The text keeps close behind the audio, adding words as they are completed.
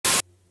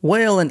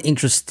Well, an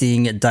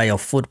interesting day of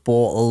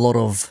football, a lot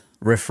of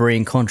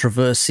refereeing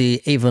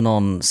controversy, even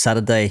on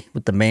Saturday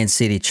with the Man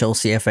City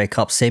Chelsea FA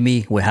Cup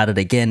semi. We had it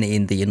again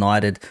in the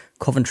United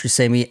Coventry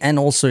semi and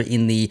also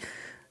in the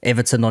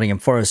Everton Nottingham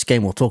Forest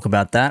game. We'll talk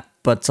about that.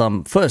 But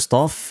first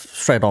off,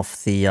 straight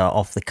off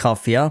the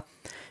cuff here,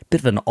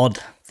 bit of an odd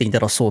thing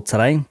that I saw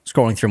today,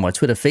 scrolling through my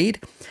Twitter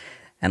feed,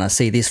 and I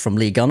see this from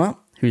Lee Gunner,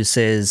 who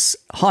says,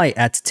 "Hi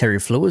at Terry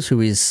Flewers,"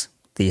 who is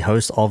the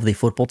host of the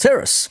Football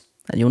Terrace.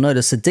 And you'll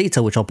notice a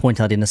detail which I'll point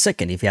out in a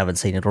second if you haven't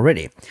seen it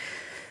already.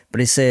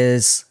 But he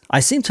says, "I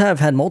seem to have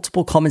had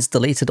multiple comments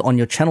deleted on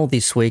your channel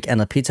this week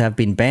and appear to have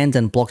been banned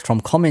and blocked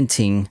from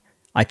commenting.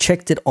 I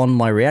checked it on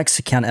my Reacts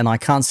account and I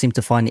can't seem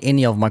to find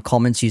any of my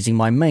comments using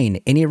my main.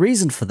 Any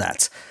reason for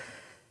that?"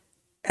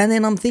 And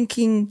then I'm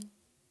thinking,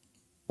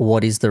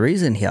 what is the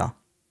reason here?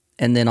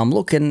 And then I'm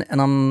looking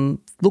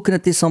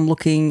at this, I'm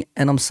looking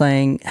and I'm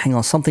saying, hang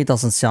on, something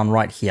doesn't sound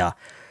right here.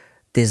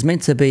 There's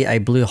meant to be a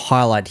blue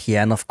highlight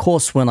here. And of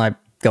course, when I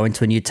go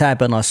into a new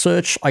tab and I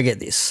search, I get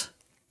this.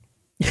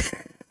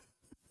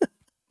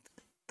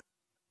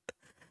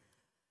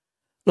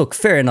 Look,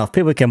 fair enough.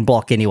 People can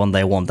block anyone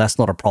they want. That's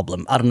not a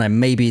problem. I don't know.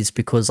 Maybe it's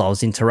because I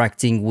was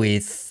interacting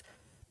with,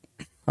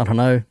 I don't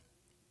know,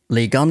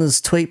 Lee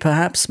Gunner's tweet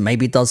perhaps.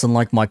 Maybe he doesn't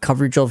like my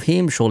coverage of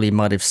him. Surely he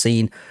might have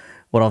seen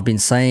what I've been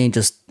saying,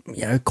 just,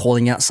 you know,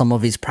 calling out some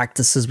of his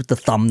practices with the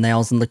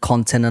thumbnails and the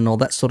content and all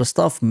that sort of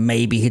stuff.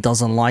 Maybe he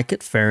doesn't like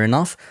it. Fair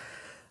enough.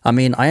 I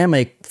mean, I am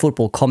a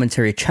football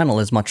commentary channel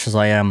as much as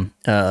I am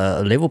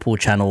a Liverpool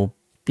channel,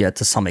 yeah,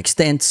 to some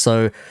extent.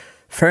 So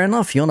fair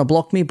enough. You want to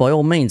block me? By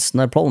all means,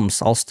 no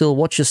problems. I'll still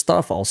watch your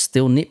stuff. I'll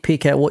still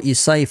nitpick at what you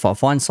say. If I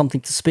find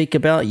something to speak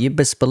about, you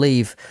best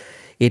believe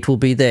it will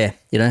be there.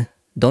 You know,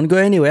 don't go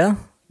anywhere.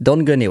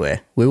 Don't go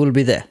anywhere. We will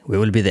be there. We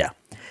will be there.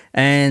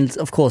 And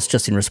of course,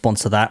 just in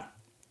response to that,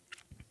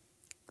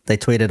 they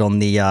tweeted on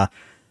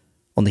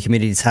the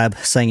community tab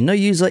saying, "No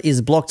user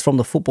is blocked from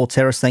the Football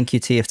Terrace. Thank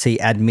you, TFT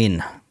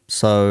admin."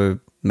 So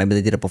maybe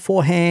they did it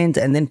beforehand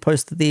and then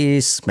posted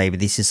this. Maybe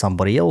this is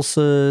somebody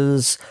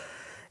else's.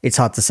 It's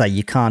hard to say.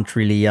 You can't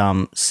really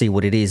see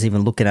what it is.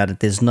 Even looking at it,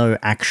 there's no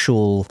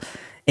actual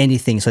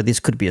anything. So this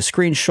could be a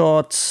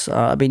screenshot.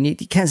 I mean, you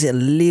can see a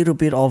little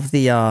bit of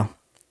the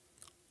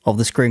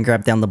screen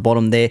grab down the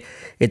bottom there.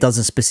 It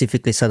doesn't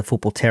specifically say the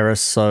Football Terrace,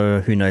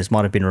 so who knows,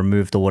 might have been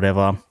removed or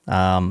whatever.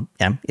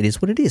 Yeah, it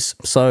is what it is.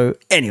 So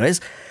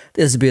anyways,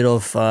 there's a bit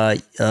of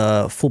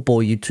football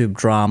YouTube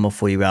drama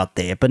for you out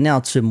there. But now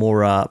to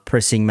more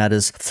pressing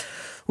matters.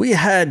 We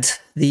had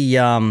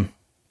the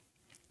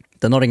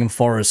Nottingham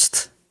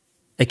Forest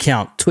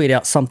account tweet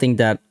out something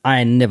that I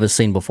had never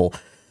seen before.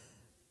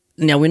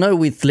 Now, we know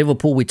with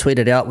Liverpool, we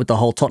tweeted out with the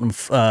whole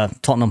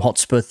Tottenham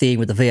Hotspur thing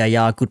with the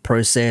VAR, good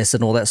process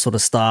and all that sort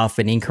of stuff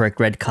and incorrect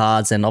red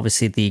cards and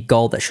obviously the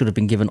goal that should have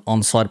been given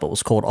onside but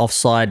was called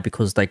offside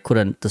because they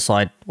couldn't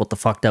decide what the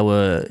fuck they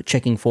were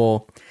checking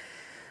for.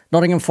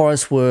 Nottingham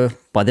Forest were,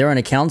 by their own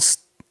accounts,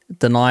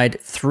 denied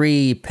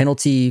 3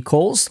 penalty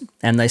calls,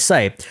 and they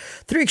say,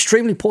 3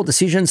 extremely poor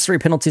decisions, 3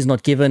 penalties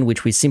not given,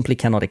 which we simply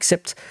cannot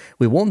accept.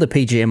 We warned the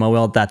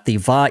PGMOL that the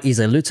VAR is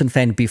a Luton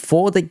fan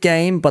before the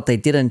game, but they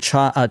didn't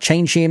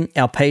change him.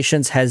 Our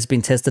patience has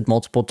been tested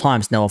multiple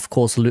times. Now, of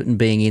course, Luton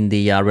being in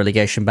the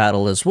relegation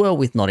battle as well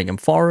with Nottingham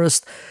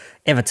Forest.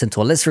 Everton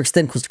to a lesser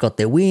extent because they got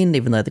their win,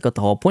 even though they got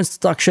the whole points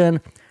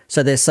deduction.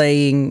 So they're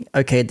saying,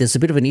 okay, there's a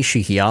bit of an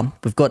issue here.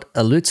 We've got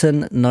a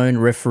Luton-known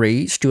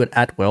referee, Stuart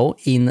Atwell,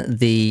 in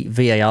the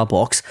VAR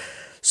box.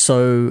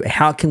 So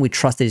how can we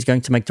trust that he's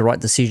going to make the right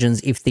decisions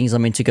if things are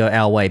meant to go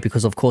our way?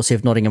 Because, of course,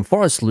 if Nottingham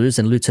Forest lose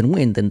and Luton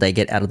win, then they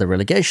get out of the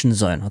relegation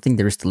zone. I think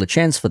there is still a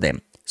chance for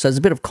them. So there's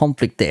a bit of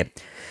conflict there.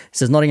 It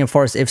says Nottingham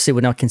Forest FC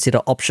will now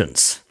consider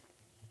options.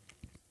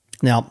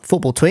 Now,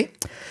 football tweet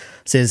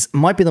says,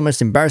 "Might be the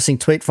most embarrassing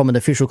tweet from an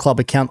official club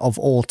account of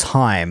all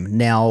time."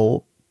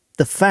 Now,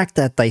 the fact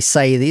that they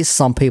say this,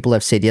 some people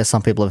have said yes,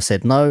 some people have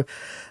said no.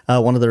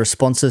 One of the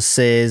responses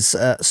says,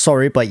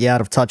 "Sorry, but you're out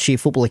of touch here.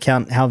 Football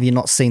account, how have you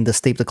not seen the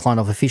steep decline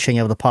of officiating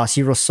over the past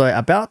year or so?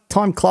 About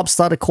time clubs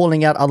started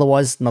calling out,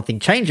 otherwise nothing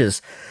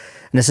changes."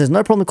 And it says,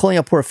 "No problem calling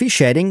out poor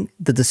officiating.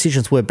 The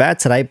decisions were bad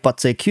today, but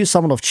to accuse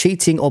someone of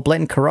cheating or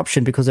blatant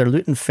corruption because they're a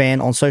Luton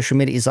fan on social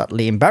media is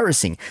utterly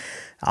embarrassing."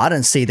 I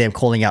don't see them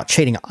calling out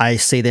cheating. I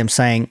see them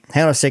saying,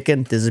 hang on a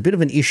second, there's a bit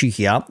of an issue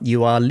here.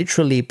 You are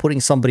literally putting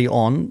somebody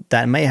on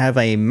that may have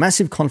a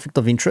massive conflict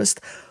of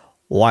interest.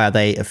 Why are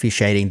they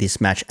officiating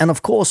this match? And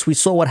of course, we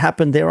saw what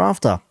happened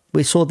thereafter.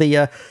 We saw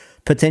the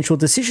potential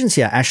decisions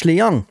here. Ashley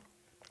Young,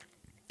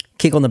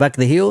 kick on the back of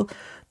the heel,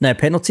 no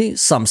penalty.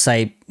 Some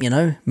say, you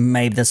know,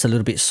 maybe that's a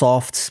little bit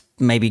soft.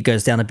 Maybe it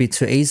goes down a bit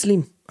too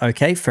easily.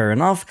 Okay, fair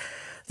enough.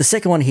 The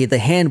second one here, the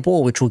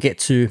handball, which we'll get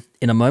to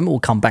in a moment.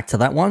 We'll come back to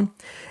that one.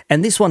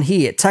 And this one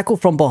here, tackle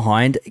from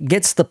behind,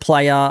 gets the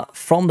player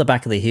from the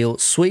back of the heel,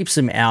 sweeps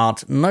him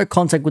out, no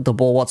contact with the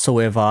ball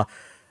whatsoever.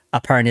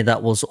 Apparently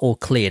that was all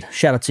cleared.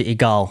 Shout out to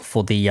Igal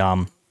for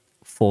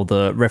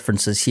the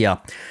references here.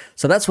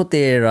 So that's what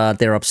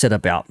they're upset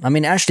about. I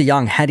mean, Ashley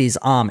Young had his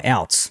arm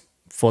out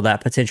for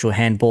that potential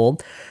handball.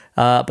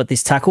 But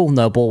this tackle,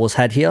 no ball was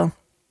had here.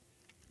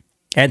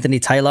 Anthony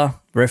Taylor,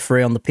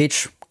 referee on the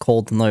pitch,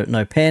 called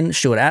no pen.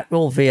 Stuart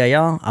Atwell,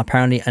 VAR,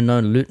 apparently a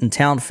known Luton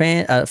Town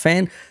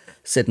fan,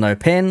 said no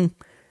pen,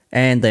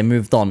 and they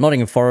moved on.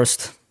 Nottingham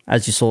Forest,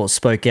 as you saw,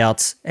 spoke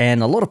out,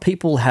 and a lot of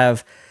people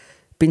have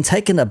been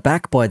taken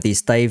aback by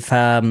this. They've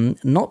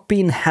not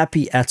been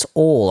happy at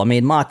all. I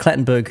mean, Mark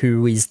Clattenburg,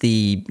 who is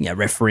the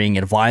refereeing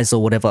advisor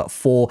or whatever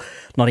for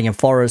Nottingham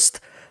Forest,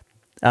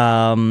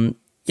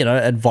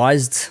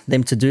 advised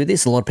them to do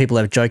this. A lot of people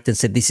have joked and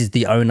said this is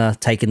the owner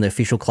taking the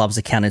official club's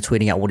account and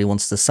tweeting out what he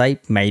wants to say.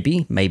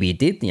 Maybe he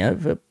did,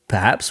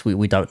 perhaps,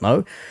 we don't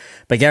know.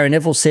 But Gary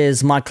Neville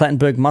says Mike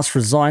Clattenburg must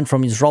resign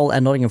from his role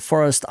at Nottingham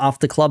Forest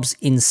after club's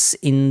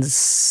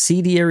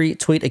incendiary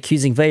tweet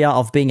accusing VAR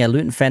of being a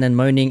Luton fan and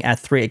moaning at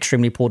 3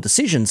 extremely poor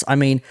decisions. I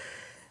mean,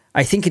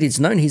 I think it is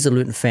known he's a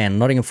Luton fan.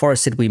 Nottingham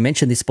Forest said we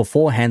mentioned this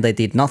beforehand. They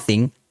did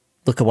nothing.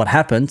 Look at what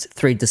happened.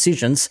 3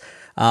 decisions.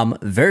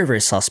 Very, very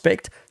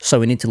suspect.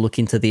 So we need to look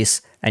into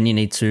this, and you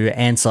need to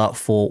answer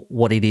for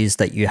what it is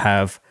that you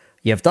have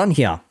done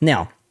here.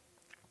 Now,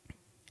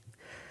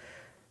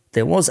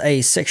 there was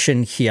a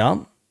section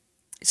here.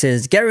 It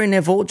says, Gary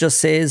Neville just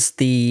says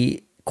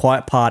the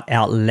quiet part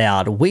out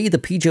loud. We, the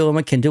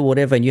PGMOL, can do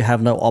whatever and you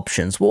have no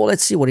options. Well,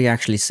 let's see what he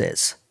actually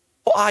says.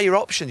 What are your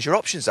options? Your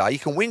options are you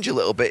can whinge a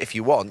little bit if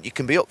you want. You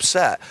can be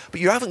upset,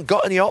 but you haven't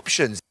got any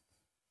options.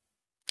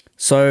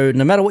 So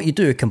no matter what you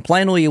do,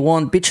 complain all you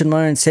want, bitch and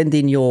moan, send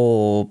in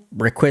your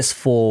requests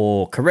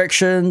for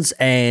corrections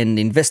and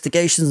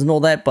investigations and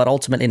all that, but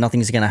ultimately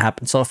nothing's going to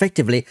happen. So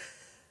effectively,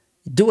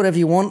 do whatever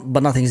you want,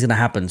 but nothing's going to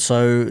happen.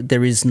 So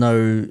there is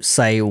no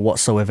say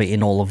whatsoever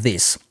in all of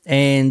this.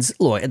 And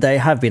look, they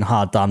have been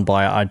hard done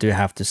by, I do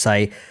have to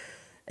say.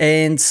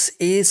 And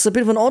it's a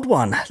bit of an odd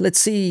one.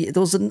 Let's see.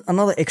 There was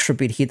another extra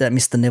bit here that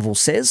Mr. Neville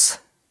says.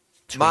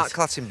 Mark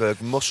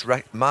Clattenburg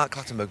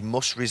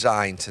must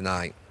resign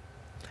tonight.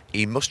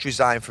 He must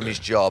resign from his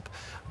job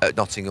at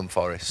Nottingham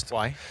Forest.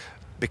 Why?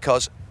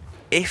 Because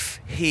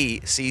if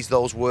he sees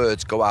those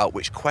words go out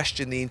which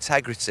question the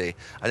integrity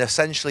and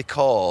essentially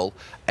call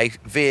a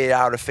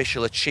VAR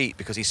official a cheat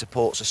because he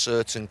supports a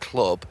certain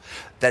club,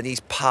 then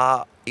he's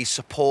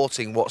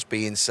supporting what's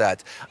being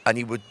said, and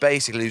he would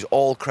basically lose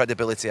all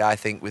credibility, I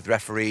think, with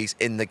referees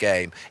in the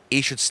game.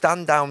 He should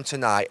stand down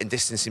tonight and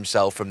distance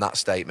himself from that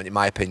statement, in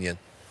my opinion.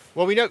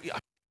 Well, we know...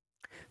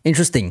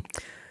 Interesting.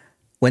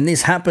 When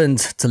this happened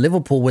to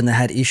Liverpool, when they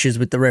had issues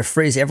with the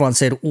referees, everyone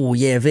said, oh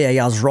yeah,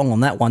 VAR's wrong on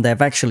that one.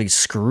 They've actually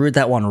screwed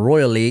that one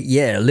royally.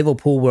 Yeah,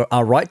 Liverpool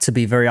are right to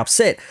be very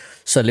upset.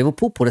 So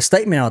Liverpool put a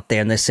statement out there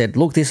and they said,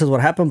 look, this is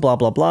what happened, blah,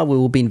 blah, blah. We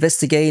will be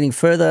investigating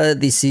further.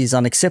 This is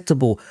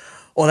unacceptable.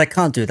 Or they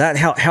can't do that.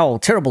 How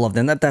terrible of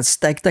them.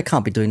 They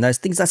can't be doing those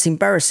things. That's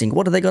embarrassing.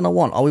 What are they going to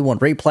want? Oh, we want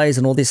replays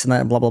and all this and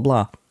that and blah, blah,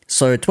 blah.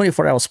 So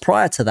 24 hours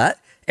prior to that,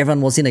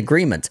 everyone was in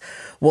agreement.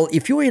 Well,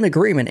 if you're in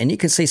agreement and you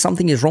can see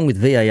something is wrong with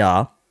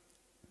VAR,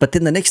 but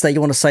then the next day you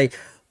want to say,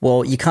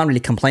 well, you can't really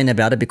complain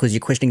about it because you're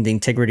questioning the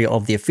integrity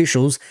of the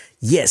officials.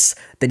 Yes,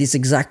 that is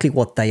exactly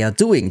what they are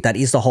doing. That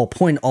is the whole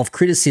point of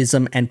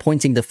criticism and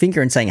pointing the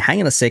finger and saying,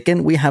 hang on a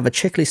second, we have a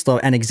checklist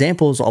and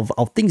examples of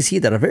things here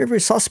that are very,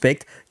 very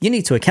suspect. You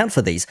need to account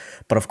for these.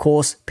 But of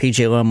course,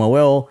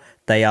 PGMOL,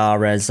 they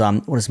are, as,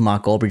 what is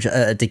Mark Aldridge,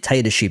 a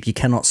dictatorship. You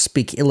cannot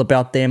speak ill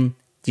about them.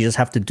 You just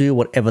have to do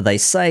whatever they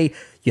say.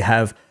 You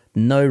have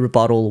no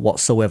rebuttal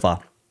whatsoever.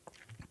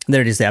 There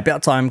it is there.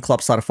 About time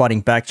club started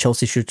fighting back.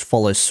 Chelsea should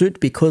follow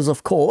suit because,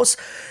 of course,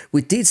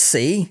 we did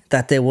see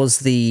that there was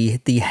the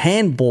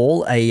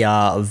handball,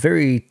 a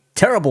very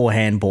terrible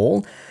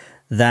handball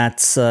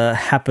that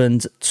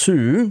happened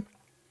to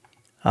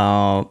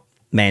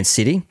Man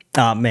City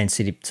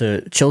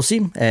to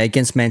Chelsea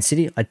against Man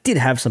City. I did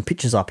have some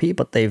pictures up here,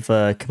 but they've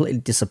completely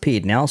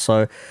disappeared now.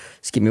 So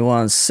just give me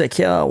one sec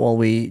here while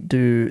we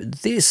do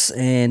this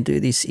and do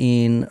this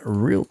in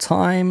real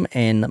time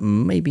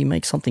and maybe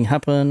make something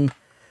happen.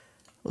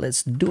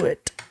 Let's do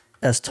it,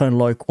 as Tone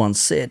Loke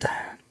once said.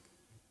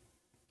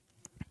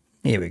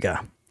 Here we go.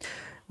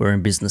 We're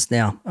in business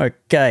now.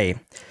 Okay.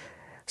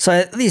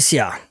 So this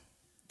here,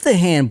 the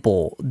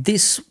handball.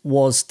 This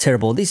was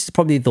terrible. This is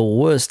probably the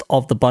worst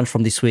of the bunch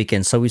from this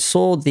weekend. So we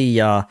saw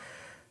the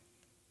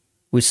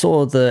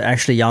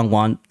Ashley Young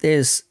one.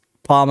 There's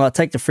Palmer,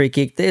 take the free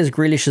kick. There's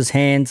Grealish's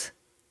hand,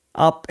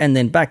 up and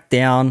then back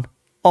down,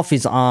 off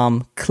his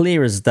arm,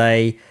 clear as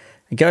day.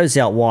 It goes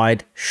out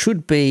wide,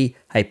 should be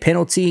a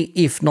penalty,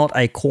 if not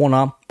a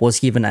corner, was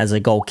given as a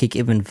goal kick.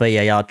 Even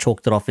VAR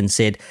chalked it off and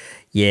said,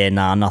 yeah,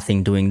 nah,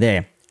 nothing doing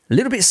there. A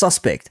little bit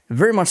suspect,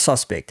 very much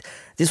suspect.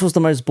 This was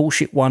the most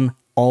bullshit one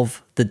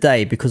of the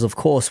day because, of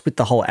course, with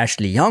the whole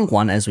Ashley Young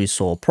one, as we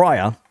saw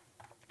prior,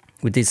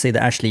 we did see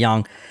the Ashley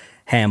Young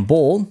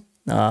handball.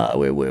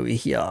 Where were we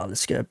here?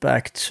 Let's go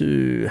back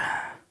to,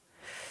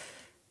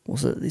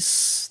 was it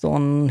this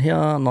one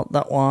here? Not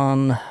that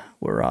one.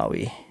 Where are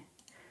we?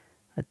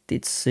 I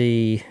did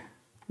see,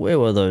 where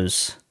were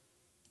those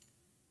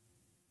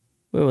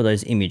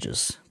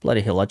images?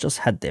 Bloody hell, I just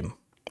had them.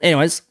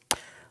 Anyways,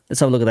 Let's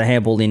have a look at the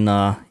handball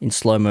in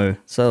slow-mo.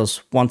 So there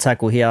was one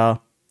tackle here.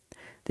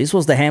 This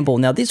was the handball.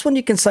 Now, this one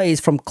you can say is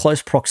from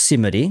close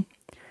proximity.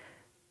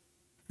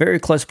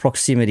 Very close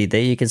proximity there.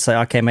 You can say,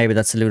 okay, maybe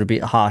that's a little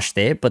bit harsh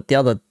there, but the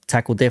other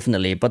tackle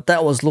definitely. But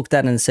that was looked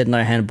at and said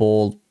no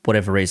handball,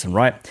 whatever reason,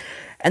 right?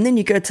 And then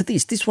you go to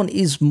this. This one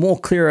is more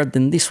clearer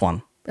than this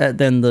one,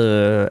 than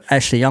the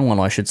Ashley Young one,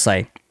 I should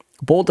say.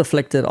 Ball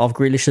deflected off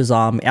Grealish's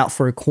arm, out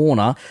for a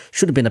corner.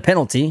 Should have been a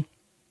penalty.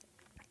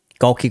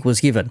 Goal kick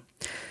was given.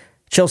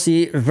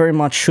 Chelsea very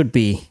much should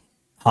be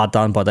hard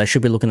done, but they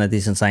should be looking at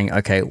this and saying,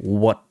 okay,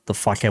 what the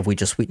fuck have we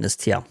just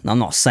witnessed here? Now, I'm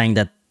not saying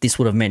that this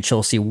would have meant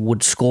Chelsea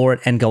would score it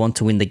and go on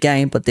to win the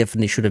game, but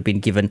definitely should have been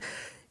given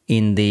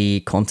in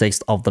the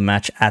context of the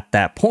match at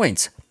that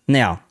point.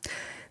 Now,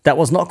 that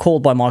was not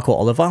called by Michael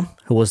Oliver,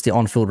 who was the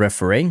on-field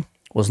referee.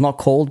 Was not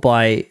called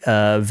by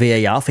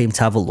VAR for him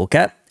to have a look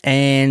at,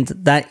 and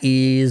that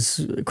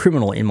is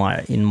criminal in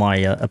my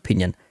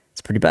opinion.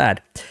 It's pretty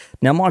bad.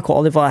 Now, Michael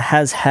Oliver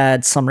has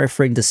had some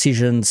refereeing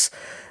decisions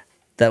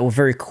that were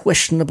very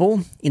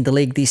questionable in the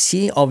league this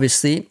year.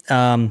 Obviously,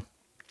 that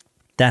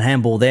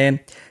handball there.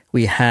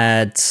 We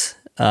had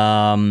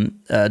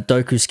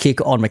Doku's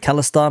kick on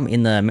McAllister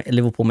in the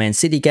Liverpool-Man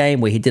City game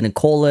where he didn't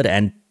call it,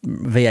 and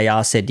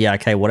VAR said, yeah,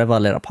 okay, whatever,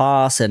 let it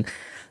pass, and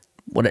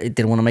it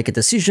didn't want to make a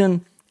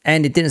decision.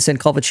 And it didn't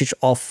send Kovacic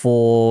off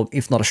for,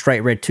 if not a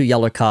straight red, 2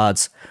 yellow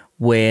cards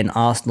when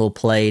Arsenal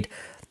played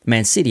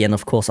Man City. And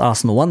of course,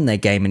 Arsenal won that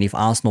game. And if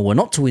Arsenal were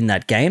not to win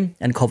that game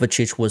and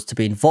Kovacic was to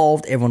be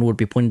involved, everyone would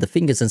be pointing the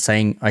fingers and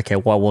saying, okay,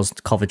 why was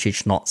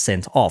Kovacic not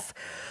sent off?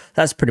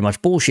 That's pretty much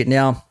bullshit.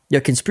 Now,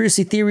 your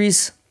conspiracy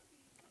theories,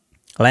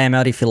 lay them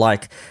out if you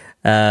like.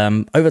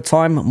 Over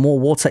time, more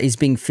water is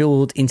being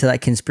filled into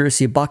that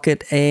conspiracy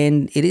bucket,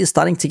 and it is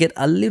starting to get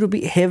a little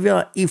bit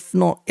heavier, if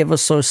not ever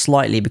so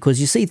slightly, because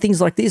you see things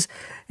like this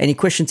and you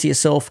question to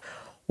yourself,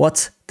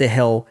 what the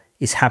hell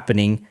is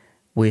happening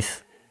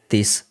with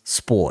this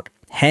sport?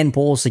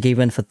 Handballs are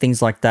given for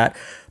things like that,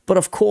 but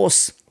of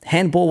course,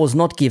 handball was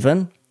not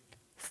given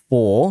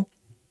for...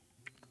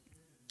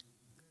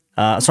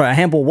 a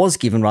handball was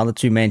given, rather,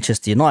 to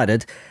Manchester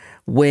United,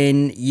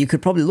 when you could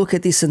probably look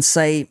at this and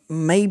say,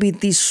 maybe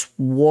this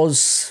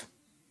was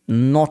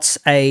not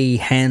a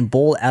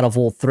handball out of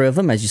all 3 of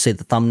them, as you see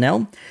the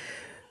thumbnail,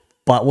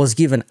 but was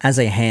given as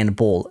a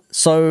handball.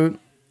 So,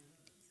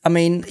 I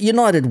mean,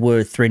 United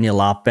were 3-0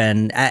 up,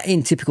 and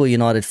in typical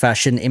United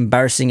fashion,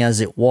 embarrassing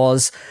as it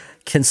was,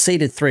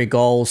 conceded 3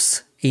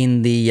 goals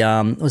in the,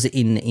 was it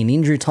in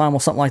injury time or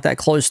something like that,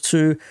 close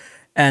to,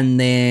 and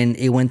then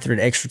it went through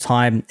an extra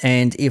time,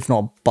 and if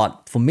not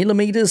but for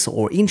millimeters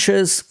or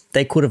inches,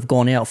 they could have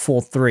gone out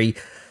 4-3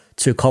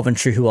 to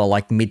Coventry, who are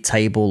like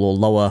mid-table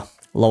or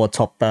lower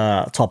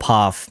top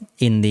half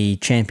in the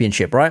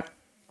championship, right?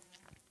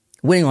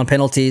 Winning on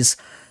penalties,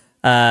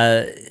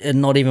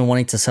 and not even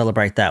wanting to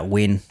celebrate that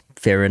win.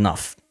 Fair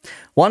enough.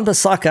 Wan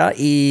Bissaka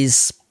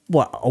is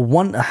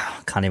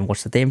I can't even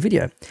watch the damn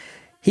video.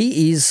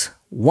 He is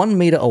 1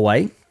 meter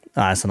away.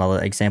 That's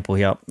another example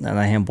here, and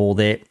a handball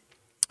there.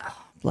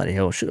 Bloody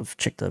hell, should have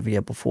checked the video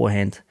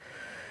beforehand.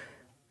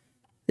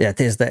 Yeah,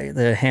 there's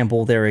the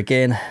handball there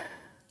again.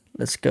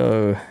 Let's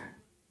go.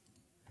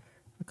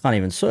 I can't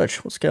even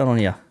search. What's going on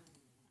here?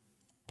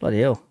 Bloody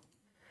hell.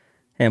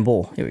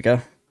 Handball. Here we go.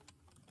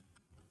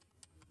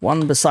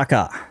 Wan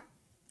Bissaka.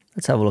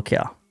 Let's have a look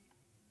here.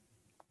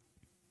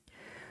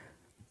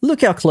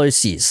 Look how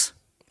close he is.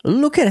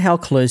 Look at how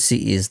close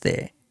he is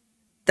there.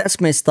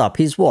 That's messed up.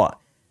 He's what?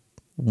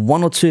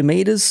 1 or 2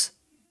 meters?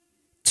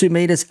 2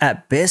 meters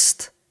at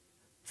best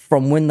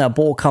from when that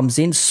ball comes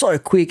in, so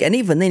quick. And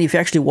even then, if you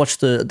actually watch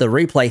the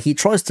replay, he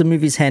tries to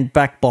move his hand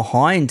back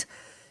behind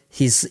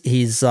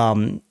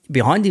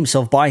behind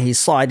himself by his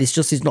side. It's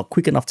just he's not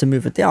quick enough to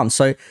move it down.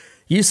 So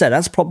you say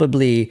that's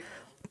probably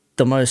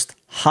the most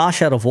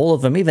harsh out of all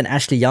of them. Even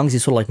Ashley Young's, he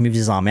sort of like moves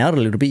his arm out a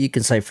little bit. You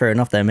can say fair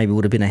enough, that maybe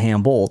would have been a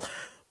handball.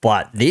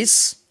 But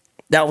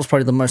that was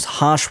probably the most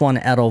harsh one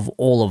out of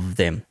all of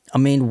them. I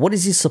mean, what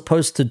is he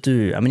supposed to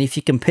do? I mean, if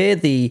you compare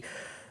the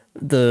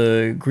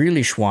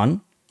Grealish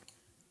one,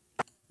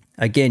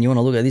 again, you want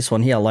to look at this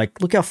one here.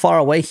 Like, look how far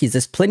away he is.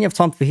 There's plenty of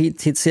time for him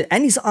to hit,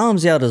 and his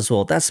arm's out as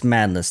well. That's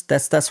madness.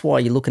 That's why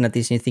you're looking at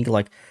this and you think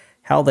like,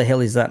 how the hell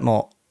is that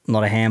not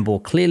a handball?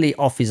 Clearly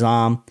off his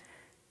arm,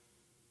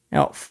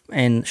 out,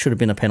 and should have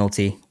been a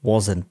penalty.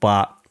 Wasn't,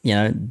 but you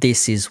know,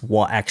 this is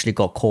what actually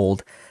got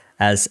called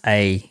as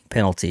a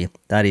penalty.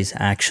 That is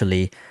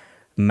actually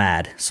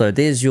mad. So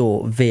there's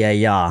your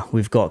VAR.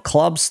 We've got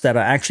clubs that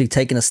are actually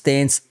taking a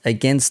stance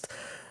against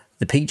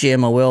the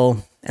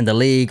PGMOL and the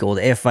league or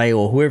the FA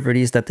or whoever it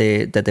is that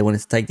they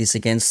wanted to take this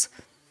against.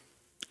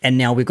 And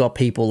now we've got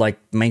people like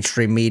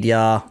mainstream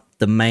media,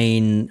 the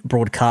main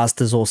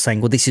broadcasters all saying,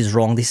 well, this is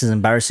wrong, this is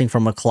embarrassing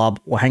from a club.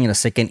 Well, hang on a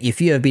second.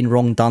 If you have been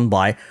wrong done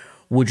by,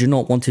 would you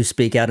not want to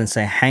speak out and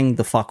say, hang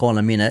the fuck on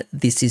a minute,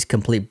 this is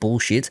complete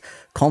bullshit.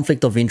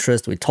 Conflict of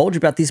interest. We told you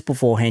about this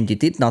beforehand. You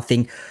did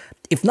nothing.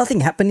 If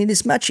nothing happened in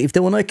this match, if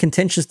there were no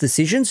contentious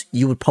decisions,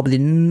 you would probably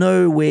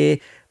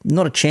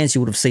not a chance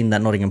you would have seen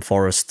that Nottingham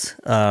Forest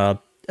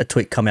a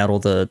tweet come out or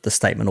the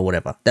statement or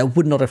whatever. That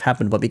would not have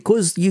happened. But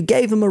because you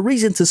gave them a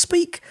reason to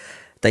speak,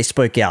 they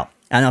spoke out.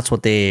 And that's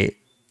what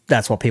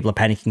people are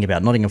panicking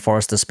about. Nottingham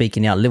Forest are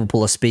speaking out.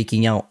 Liverpool are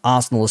speaking out.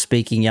 Arsenal are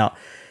speaking out.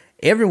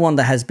 Everyone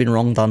that has been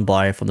wrong done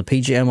by from the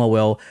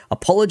PGMOL,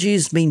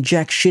 apologies mean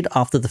jack shit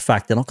after the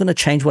fact. They're not going to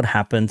change what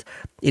happened.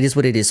 It is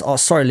what it is. Oh,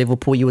 sorry,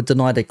 Liverpool, you were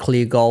denied a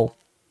clear goal.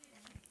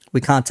 We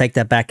can't take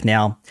that back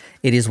now.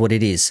 It is what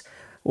it is.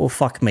 Well,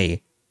 fuck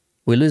me.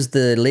 We lose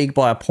the league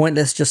by a point,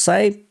 let's just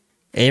say.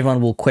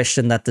 Everyone will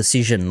question that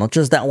decision. Not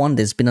just that one.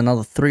 There's been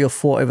another 3 or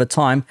 4 over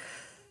time.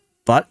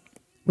 But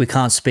we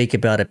can't speak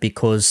about it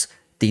because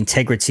the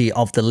integrity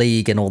of the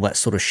league and all that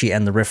sort of shit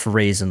and the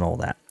referees and all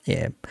that.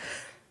 Yeah.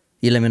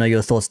 You let me know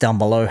your thoughts down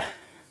below.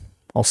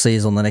 I'll see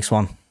you on the next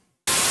one.